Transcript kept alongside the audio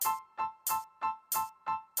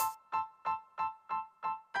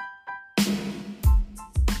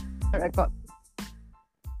record.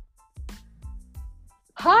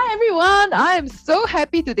 Hi everyone, I am so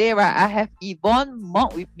happy today, right? I have Yvonne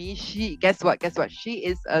Mok with me. Guess what? She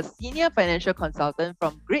is a senior financial consultant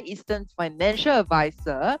from Great Eastern Financial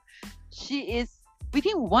Advisor. She is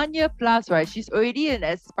within 1 year plus, right? She's already an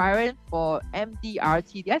aspirant for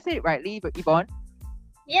MDRT. Did I say it rightly, Yvonne?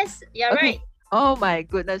 Yes, you're right. Oh my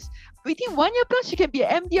goodness. Within 1 year plus, she can be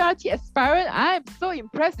an MDRT aspirant. I'm so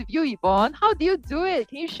impressed with you, Yvonne. How do you do it?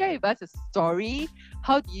 Can you share with us a story?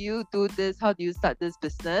 How do you do this? How do you start this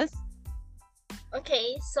business?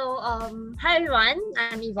 Okay, so hi everyone,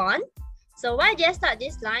 I'm Yvonne. So why did I start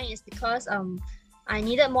this line is because I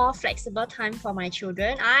needed more flexible time for my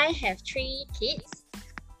children. I have 3 kids,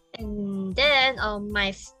 and then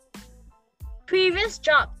my previous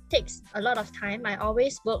job takes a lot of time. I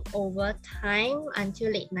always work overtime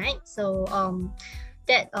until late night, so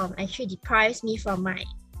that actually deprives me from my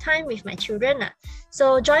time with my children.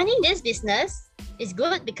 So joining this business is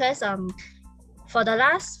good because for the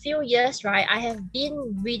last few years, right, I have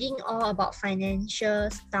been reading all about financial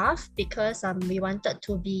stuff because we wanted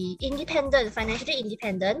to be independent, financially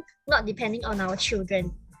independent, not depending on our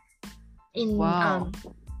children. Wow.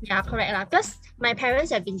 Yeah, correct. Because my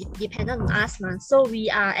parents have been dependent on us, so we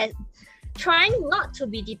are trying not to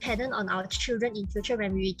be dependent on our children in future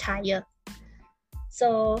when we retire.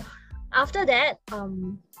 So after that,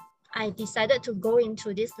 I decided to go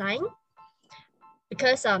into this line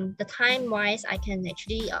because the time wise I can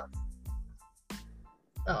actually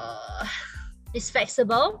it's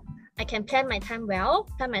flexible. I can plan my time well,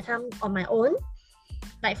 plan my time on my own.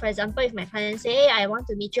 Like for example, if my clients say, hey, I want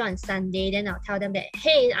to meet you on Sunday, then I'll tell them that,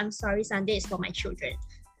 hey, I'm sorry, Sunday is for my children.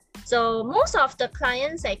 So most of the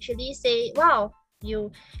clients actually say, wow,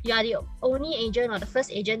 you are the only agent or the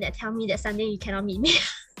first agent that tell me that Sunday you cannot meet me.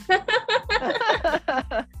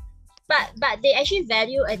 but they actually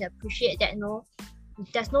value and appreciate that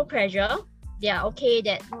there's no pressure. They are okay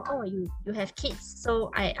that you have kids,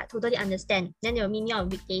 so I totally understand. Then they'll meet me on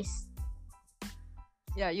weekdays.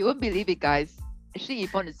 Yeah, you won't believe it, guys. Actually,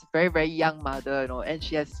 Yvonne is a very, very young mother, and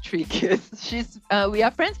she has 3 kids. We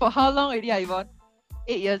are friends for how long already, Yvonne?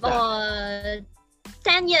 8 years?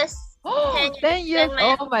 10 years. Oh, 10 years.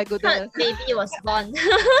 Oh my goodness. Baby was born.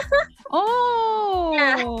 Oh.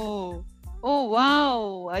 Yeah. Oh,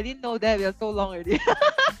 wow. I didn't know that. We are so long already.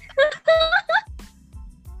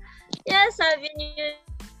 Yes, I've been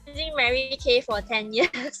using Mary Kay for 10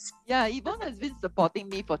 years. Yeah, Yvonne has been supporting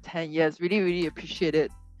me for 10 years. Really, really appreciate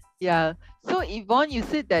it. Yeah. So Yvonne, you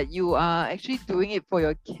said that you are actually doing it for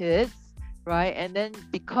your kids, right? And then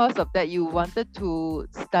because of that, you wanted to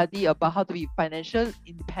study about how to be financial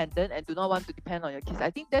independent and do not want to depend on your kids.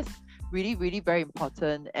 I think that's really, really very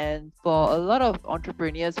important. And for a lot of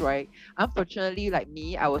entrepreneurs, right? Unfortunately, like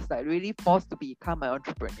me, I was like really forced to become an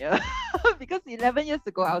entrepreneur because 11 years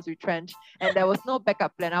ago, I was retrenched and there was no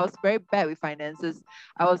backup plan. I was very bad with finances.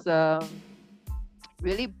 I was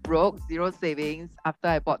really broke, 0 savings after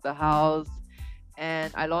I bought the house,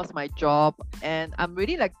 and I lost my job, and I'm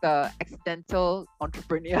really like the accidental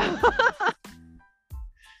entrepreneur.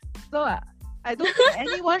 So I don't think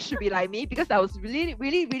anyone should be like me because I was really,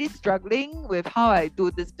 really, really struggling with how I do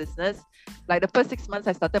this business. Like the first 6 months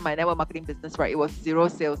I started my network marketing business, right? It was 0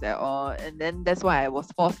 sales at all. And then that's why I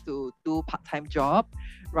was forced to do part-time job,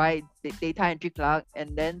 right? Data entry clerk.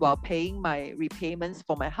 And then while paying my repayments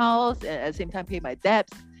for my house and at the same time pay my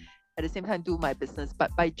debts, at the same time do my business.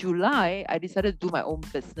 But by July, I decided to do my own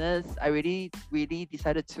business. I really, really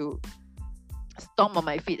decided to stomp on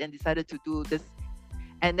my feet and decided to do this.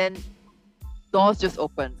 And then doors just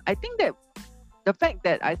opened. I think that the fact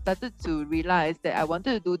that I started to realize that I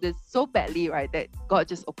wanted to do this so badly, right, that God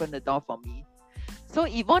just opened the door for me. So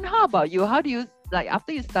Yvonne, how about you? How do you, like,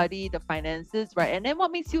 after you study the finances, right, and then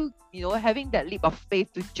what makes you, having that leap of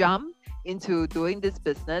faith to jump into doing this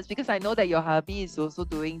business? Because I know that your hubby is also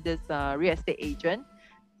doing this real estate agent.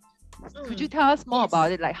 Could you tell us more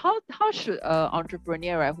about it? Like how should an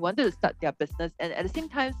entrepreneur, right, who wanted to start their business and at the same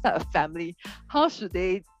time start a family, how should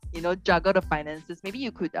they juggle the finances? Maybe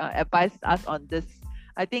you could advise us on this.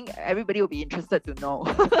 I think everybody will be interested to know.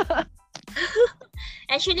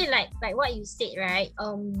 Actually, like what you said, right?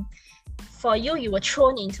 For you were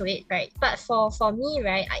thrown into it, right? But for me,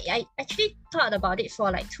 right, I actually thought about it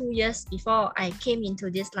for like 2 years before I came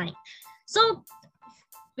into this line. So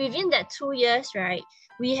within that 2 years, right,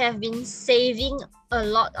 we have been saving a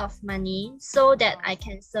lot of money so that I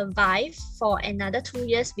can survive for another 2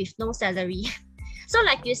 years with no salary. So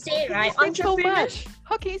like you say, right, entrepreneurs,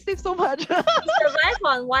 how can you save so much? We survive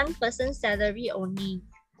on one person's salary only.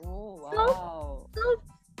 Oh, wow. So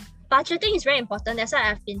budgeting is very important. That's why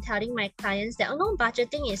I've been telling my clients that, oh no,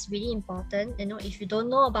 budgeting is really important. You know, if you don't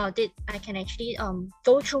know about it, I can actually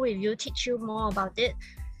go through with you, teach you more about it.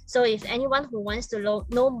 So if anyone who wants to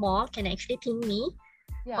know more can actually ping me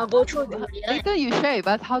or go through Julia. Later you share with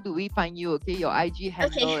us how do we find you, okay? Your IG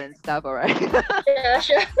handle and stuff, all right?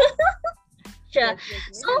 Sure. Sure.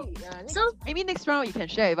 Yes, maybe next round you can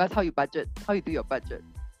share with us how you do your budget.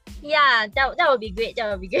 Yeah, that would be great.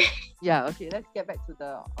 That would be great. Yeah, okay, let's get back to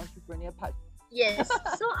the entrepreneur part. Yes.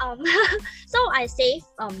 So I save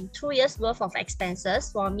 2 years worth of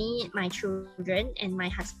expenses for me, my children, and my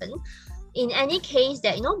husband. In any case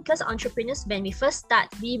that, you know, because entrepreneurs, when we first start,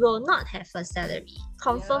 we will not have a salary.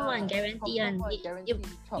 Confirm one, guarantee one.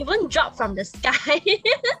 It won't drop from the sky.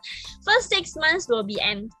 First 6 months will be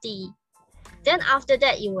empty. Then after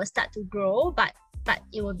that, it will start to grow, but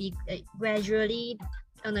it will be gradually,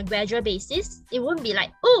 on a gradual basis. It won't be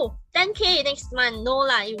like, oh, 10K next month. No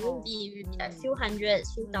lah, it won't be like few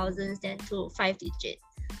hundreds, few thousands, then to 5 digits.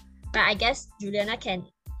 But I guess Juliana can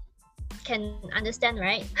understand,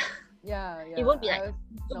 right? Yeah. It won't be like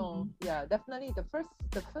definitely. The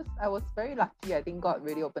first I was very lucky. I think God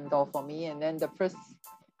really opened door for me. And then the first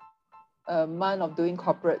month of doing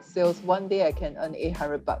corporate sales, one day I can earn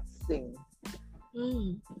 $800 Sing.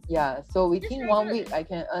 Yeah, so within 1 week I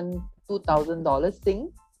can earn $2,000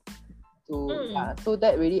 Sing. So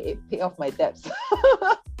that really paid off my debts.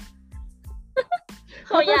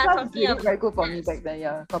 Very good for me back then.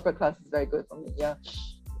 Yeah, corporate class is very good for me. Yeah.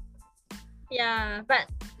 Yeah,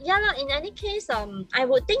 but in any case, I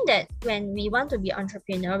would think that when we want to be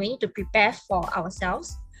entrepreneur, we need to prepare for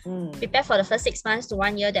ourselves. Prepare for the first 6 months to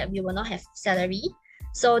 1 year that we will not have salary.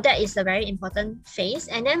 So that is a very important phase.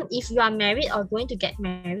 And then if you are married or going to get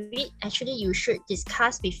married, actually you should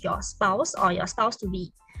discuss with your spouse or your spouse to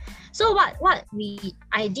be. So what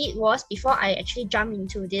I did was, before I actually jumped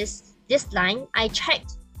into this line, I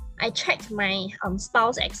checked my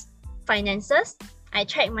spouse finances. I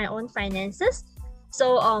checked my own finances.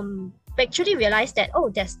 So we actually realized that, oh,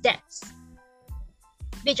 there's debts,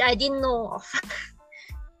 which I didn't know of.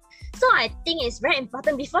 So I think it's very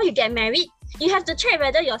important before you get married, you have to check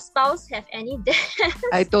whether your spouse have any debts.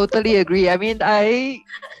 I totally agree. I mean,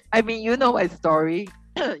 you know my story.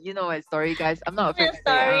 You know my story, guys. I'm not afraid to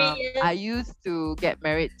say, I used to get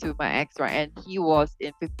married to my ex, right? And he was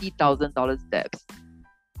in $50,000 debts.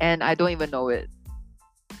 And I don't even know it.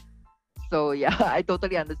 So yeah, I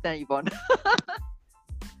totally understand, Yvonne.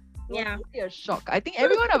 Yeah. It's really a shock. I think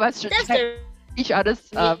every one of us should check each other's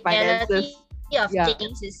finances. Of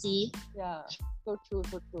things, you see. Yeah, so true.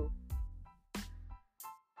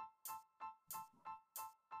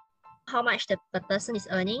 How much the person is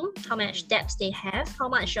earning, how much debts they have, how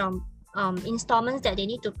much installments that they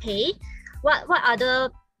need to pay, what other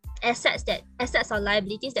assets or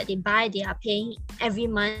liabilities that they are paying every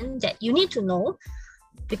month that you need to know.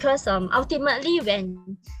 Because ultimately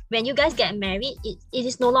when you guys get married, it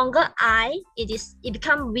is no longer it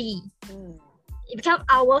become we. It become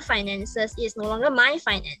our finances. It is no longer my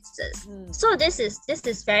finances. So this is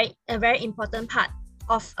a very important part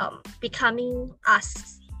of becoming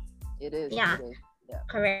us. It is. Yeah. It is. Yeah.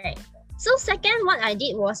 Correct. So second, what I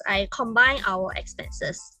did was I combined our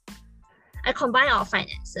expenses. I combine our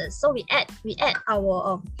finances. So we add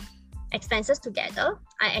our expenses together.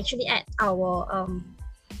 I actually add our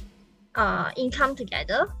income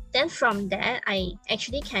together. Then from there, I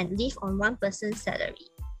actually can live on one person's salary.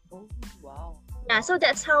 Oh, wow. Yeah, so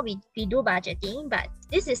that's how we do budgeting. But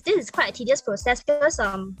this is quite a tedious process because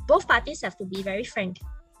both parties have to be very frank.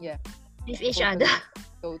 Yeah. With each other.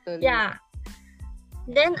 Totally. Yeah.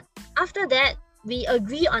 Then after that, we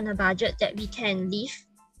agree on a budget that we can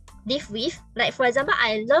live with. Like for example,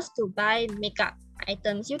 I love to buy makeup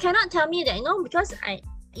items. You cannot tell me that, because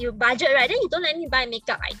you budget, right? Then you don't let me buy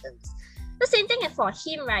makeup items. The same thing for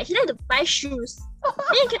him, right? He like to buy shoes.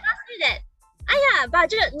 Then you cannot say that,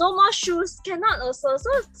 budget, no more shoes. Cannot also.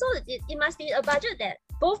 So it must be a budget that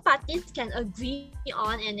both parties can agree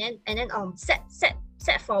on and then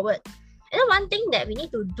set forward. And then one thing that we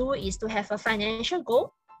need to do is to have a financial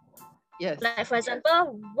goal. Yes. Like for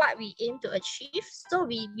example, what we aim to achieve. So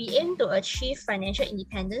we aim to achieve financial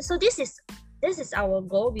independence. So this is our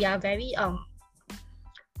goal. We are very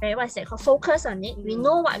focused on it. We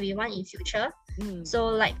know what we want in future.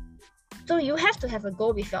 So you have to have a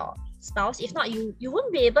goal with your spouse. If not, you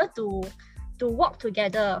won't be able to work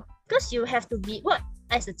together because you have to work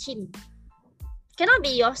as a team. Cannot be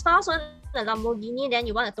your spouse want a Lamborghini, then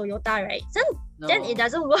you want a Toyota, right? Then it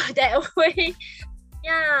doesn't work that way.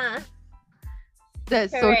 Yeah.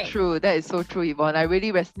 That's correct. So true. That is so true, Yvonne. I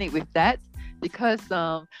really resonate with that because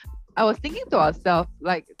I was thinking to myself,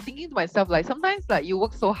 like sometimes like you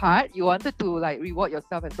work so hard, you wanted to like reward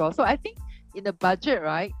yourself as well. So I think in the budget,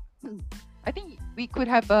 right? I think we could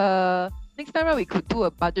have next time around we could do a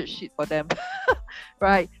budget sheet for them,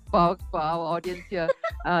 right? For our audience here,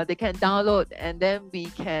 they can download and then we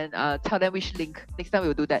can tell them which link. Next time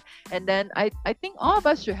we'll do that. And then I think all of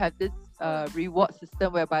us should have this reward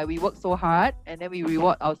system whereby we work so hard and then we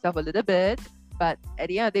reward ourselves a little bit. But at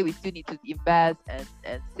the end of the day, we still need to invest and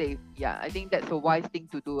save. Yeah, I think that's a wise thing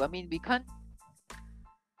to do. I mean, we can't.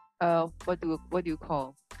 What do you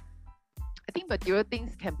call? I think material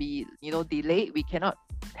things can be, delayed. We cannot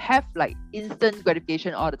have like instant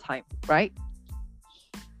gratification all the time, right?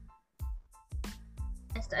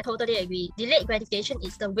 Yes, I totally agree. Delayed gratification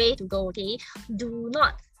is the way to go. Okay, do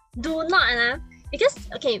not, because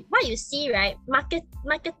okay, what you see, right?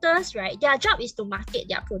 Marketers, right? Their job is to market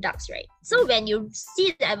their products, right? So when you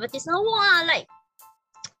see the advertisement, wow, like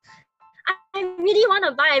I really want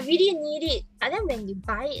to buy, I really need it. But then when you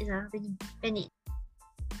buy it, when it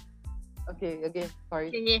Okay, again, sorry.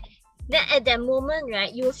 okay, then at that moment,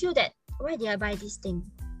 right, you will feel that why did I buy this thing?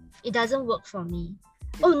 It doesn't work for me.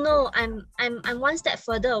 Oh no, I'm one step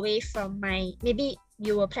further away from my, maybe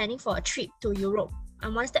you were planning for a trip to Europe.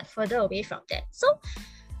 I'm one step further away from that. So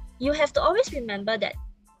you have to always remember that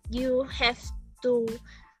you have to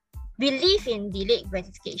believe in delayed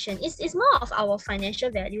gratification. It's more of our financial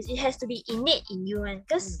values. It has to be innate in you, and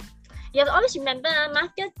because you have to always remember,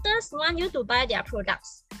 marketers want you to buy their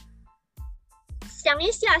products. 想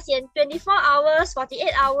一下先 24 hours,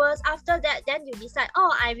 48 hours, after that, then you decide,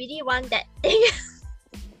 oh, I really want that thing.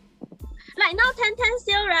 Like now 10/10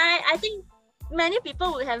 sale, right? I think many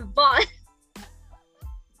people would have bought.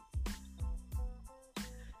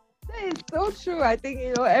 That is so true. I think,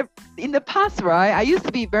 in the past, right, I used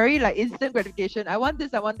to be very like instant gratification. I want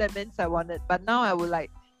this, I want that, means I want it. But now I would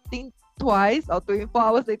like think twice, or 24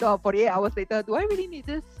 hours later or 48 hours later, do I really need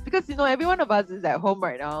this? Because, every one of us is at home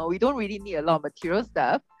right now. We don't really need a lot of material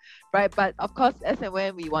stuff, right? But of course, as and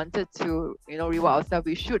when we wanted to, reward ourselves,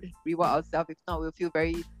 we should reward ourselves. If not, we'll feel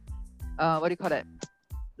very, what do you call that?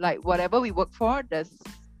 Like whatever we work for,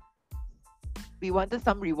 we wanted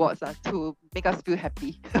some rewards to make us feel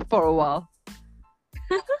happy for a while.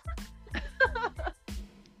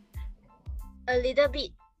 A little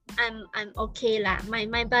bit, I'm okay lah.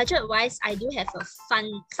 My budget wise, I do have a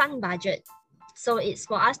fun budget. So it's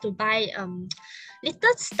for us to buy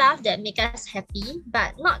little stuff that make us happy,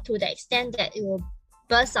 but not to the extent that it will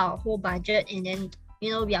burst our whole budget, and then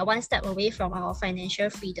we are one step away from our financial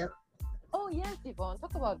freedom. Oh yes, Yvonne,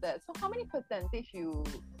 talk about that. So how many percentage you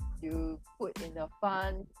put in the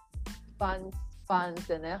funds,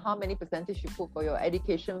 and then how many percentage you put for your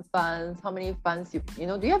education funds? How many funds do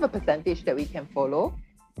you have a percentage that we can follow,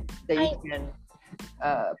 that you can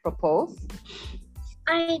propose?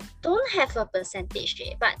 I don't have a percentage,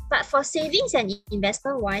 but for savings and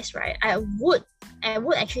investment wise, right, I would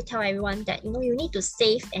actually tell everyone that you need to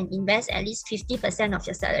save and invest at least 50% of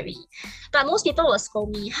your salary. But most people will scold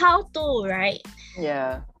me, how to, right?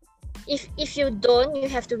 Yeah. If you don't, you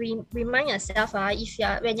have to remind yourself, when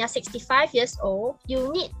you're 65 years old,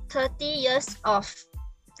 you need 30 years of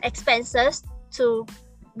expenses to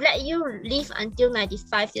let you live until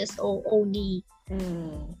 95 years old only.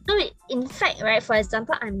 So in fact, right, for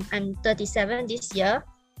example, I'm 37 this year.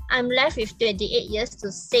 I'm left with 28 years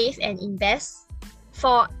to save and invest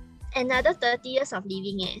for another 30 years of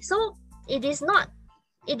living. So it is not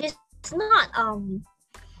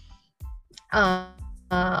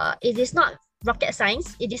rocket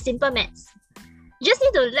science. It is simple maths. You just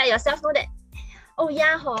need to let yourself know that,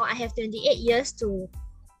 I have 28 years to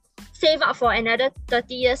save up for another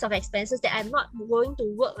 30 years of expenses that I'm not going to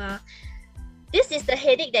work. This is the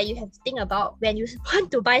headache that you have to think about when you want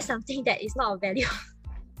to buy something that is not of value.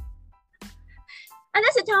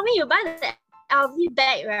 Unless you tell me you buy the LV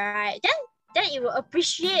bag, right? Then it will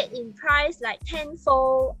appreciate in price like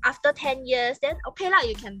tenfold after 10 years. Then okay lah,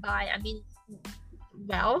 you can buy. I mean,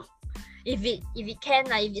 well, if it can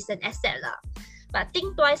lah, if it's an asset lah. But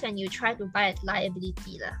think twice when you try to buy a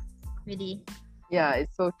liability lah. Really. Yeah,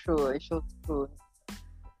 it's so true. It's so true.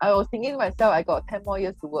 I was thinking to myself, I got 10 more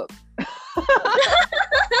years to work.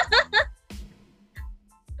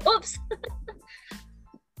 Oops.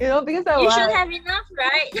 Because you should have enough,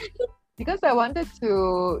 right? Because I wanted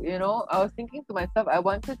to, I was thinking to myself, I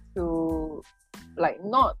wanted to like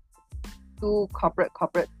not do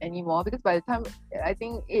corporate anymore, because by the time I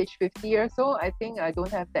think age 50 or so, I think I don't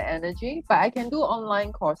have the energy. But I can do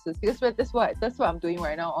online courses, because that's what I'm doing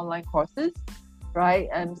right now, online courses, right?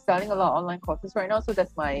 I'm selling a lot of online courses right now, so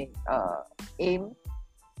that's my aim.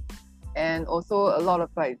 And also a lot of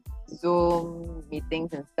like Zoom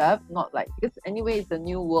meetings and stuff. Not like, because anyway, it's a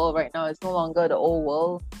new world right now. It's no longer the old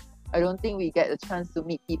world. I don't think we get a chance to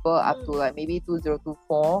meet people up to like maybe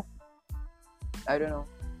 2024. I don't know.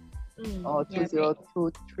 Or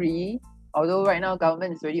 2023. Although right now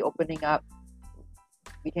government is already opening up.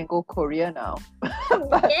 We can go Korea now.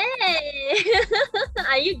 But Yay!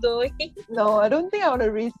 Are you going? no, I don't think I want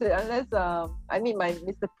to risk it unless I meet my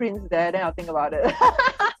Mr. Prince there, then I'll think about it.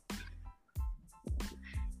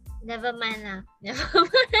 Never mind lah. Never mind.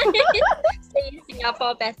 Stay in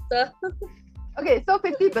Singapore better. Okay, so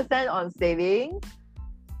 50% on savings.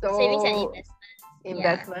 So Savings and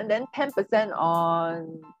investment, then 10%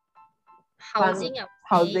 on housing. I would say.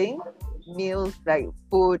 housing, meals like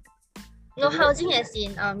food. No, housing as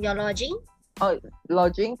in your lodging. Oh,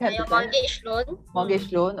 lodging, 10%. Your mortgage loan.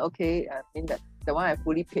 Mortgage loan, okay. I mean that the one I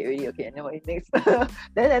fully paid already. Okay, anyway, next.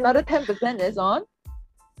 Then another 10% is on.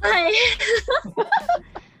 Hi.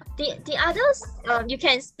 The others you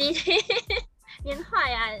can split it.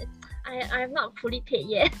 I'm not fully paid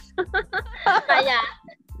yet. But yeah,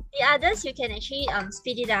 the others you can actually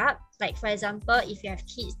speed it up. Like for example, if you have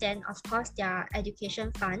kids, then of course there are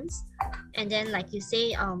education funds. And then like you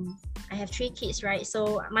say, I have 3 kids, right?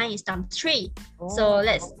 So mine is times 3. Oh.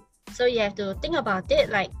 So you have to think about it,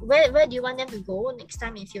 like where do you want them to go next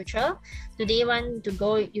time in future? Do they want to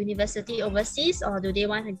go university overseas, or do they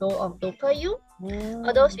want to go on local U?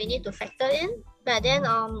 All those we need to factor in. But then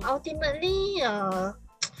ultimately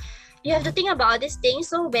you have to think about all these things.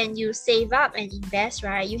 So when you save up and invest,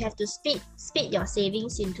 right, you have to split your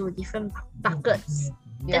savings into different buckets.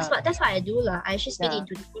 Yeah. That's what I do lah. I actually split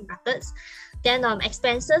into different buckets. Then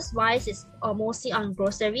expenses wise is mostly on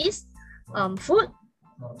groceries, food.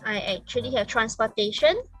 I actually have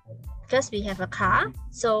transportation because we have a car.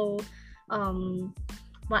 So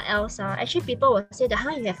what else? Actually people will say that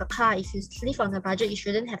how you have a car, if you live on a budget you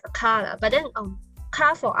shouldn't have a car lah. But then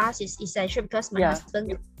car for us is essential because my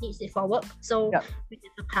husband needs it for work. So we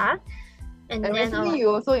have a car. And then recently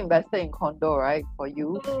you also invested in condo, right? For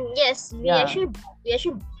you? Yes, we actually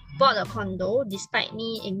bought a condo despite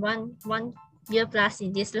me in one year plus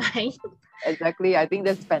in this line. Exactly. I think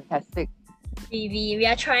that's fantastic. We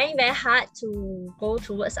are trying very hard to go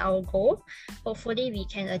towards our goal. Hopefully we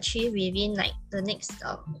can achieve within like the next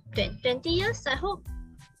 20 years, I hope.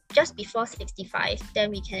 Just before 65,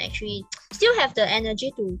 then we can actually still have the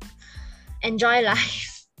energy to enjoy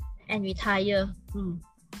life and retire.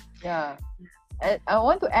 Yeah. And I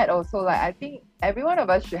want to add also, like, I think every one of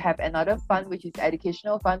us should have another fund, which is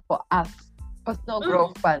educational fund for us, personal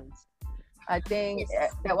growth funds. I think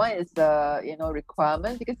that one is a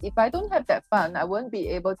requirement, because if I don't have that fund, I won't be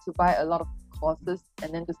able to buy a lot of courses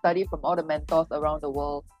and then to study from all the mentors around the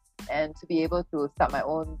world and to be able to start my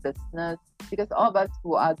own business, because all of us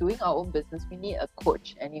who are doing our own business, we need a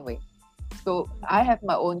coach anyway. So I have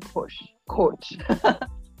my own coach.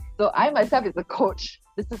 So I myself is a coach,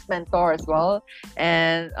 business mentor as well,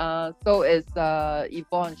 and so is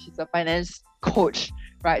Yvonne. She's a finance coach,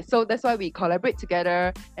 right? So that's why we collaborate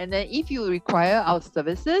together. And then if you require our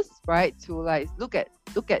services, right, to like look at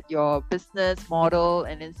your business model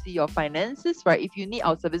and then see your finances, right? If you need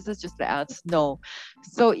our services, just let us know.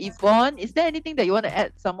 So Yvonne, is there anything that you want to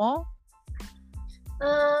add some more?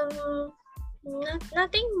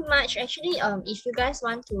 Nothing much actually. If you guys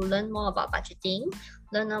want to learn more about budgeting,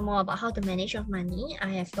 learn more about how to manage your money, I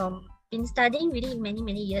have been studying really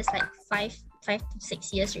many years, like 5 to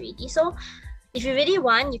 6 years already. So if you really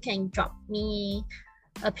want, you can drop me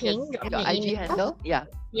a ping. Yes, your IG email. handle? Yeah.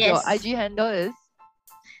 Yes. Your IG handle is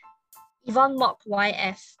Yvonne Mok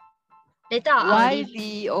YF. Later I'll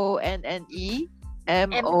YVONNE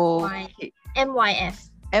MYF.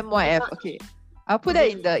 MYF. Okay. I'll put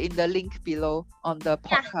that in the link below on the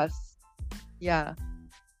podcast. Yeah.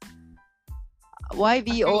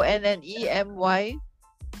 YVONNEMY.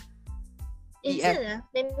 Is it?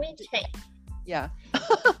 Let me check. Yeah.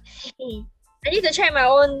 I need to check my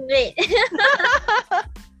own. Wait.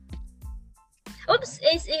 Oops,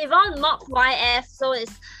 it's Yvonne Mok YF. So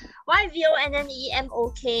it's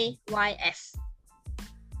YVONNEMOKYF.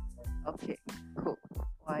 Okay, cool.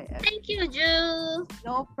 YF. Thank you, Ju.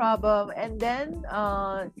 No problem. And then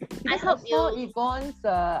I hope Yvonne's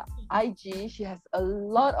IG, she has a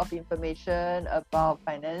lot of information about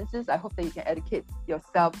finances. I hope that you can educate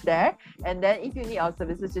yourself there. And then if you need our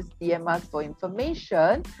services, just DM us for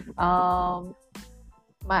information.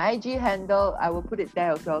 My IG handle, I will put it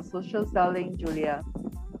there as well, Social Selling Julia.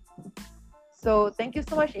 So thank you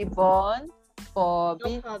so much, Yvonne, for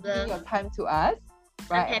giving your time to us.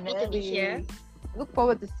 Right? I'm happy to be here. Look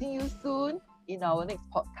forward to seeing you soon in our next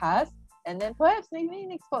podcast. And then perhaps maybe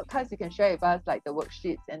next podcast you can share with us like the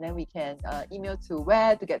worksheets, and then we can email to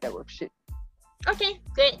where to get that worksheet. Okay,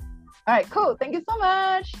 great. All right, cool. Thank you so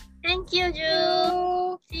much. Thank you, Ju.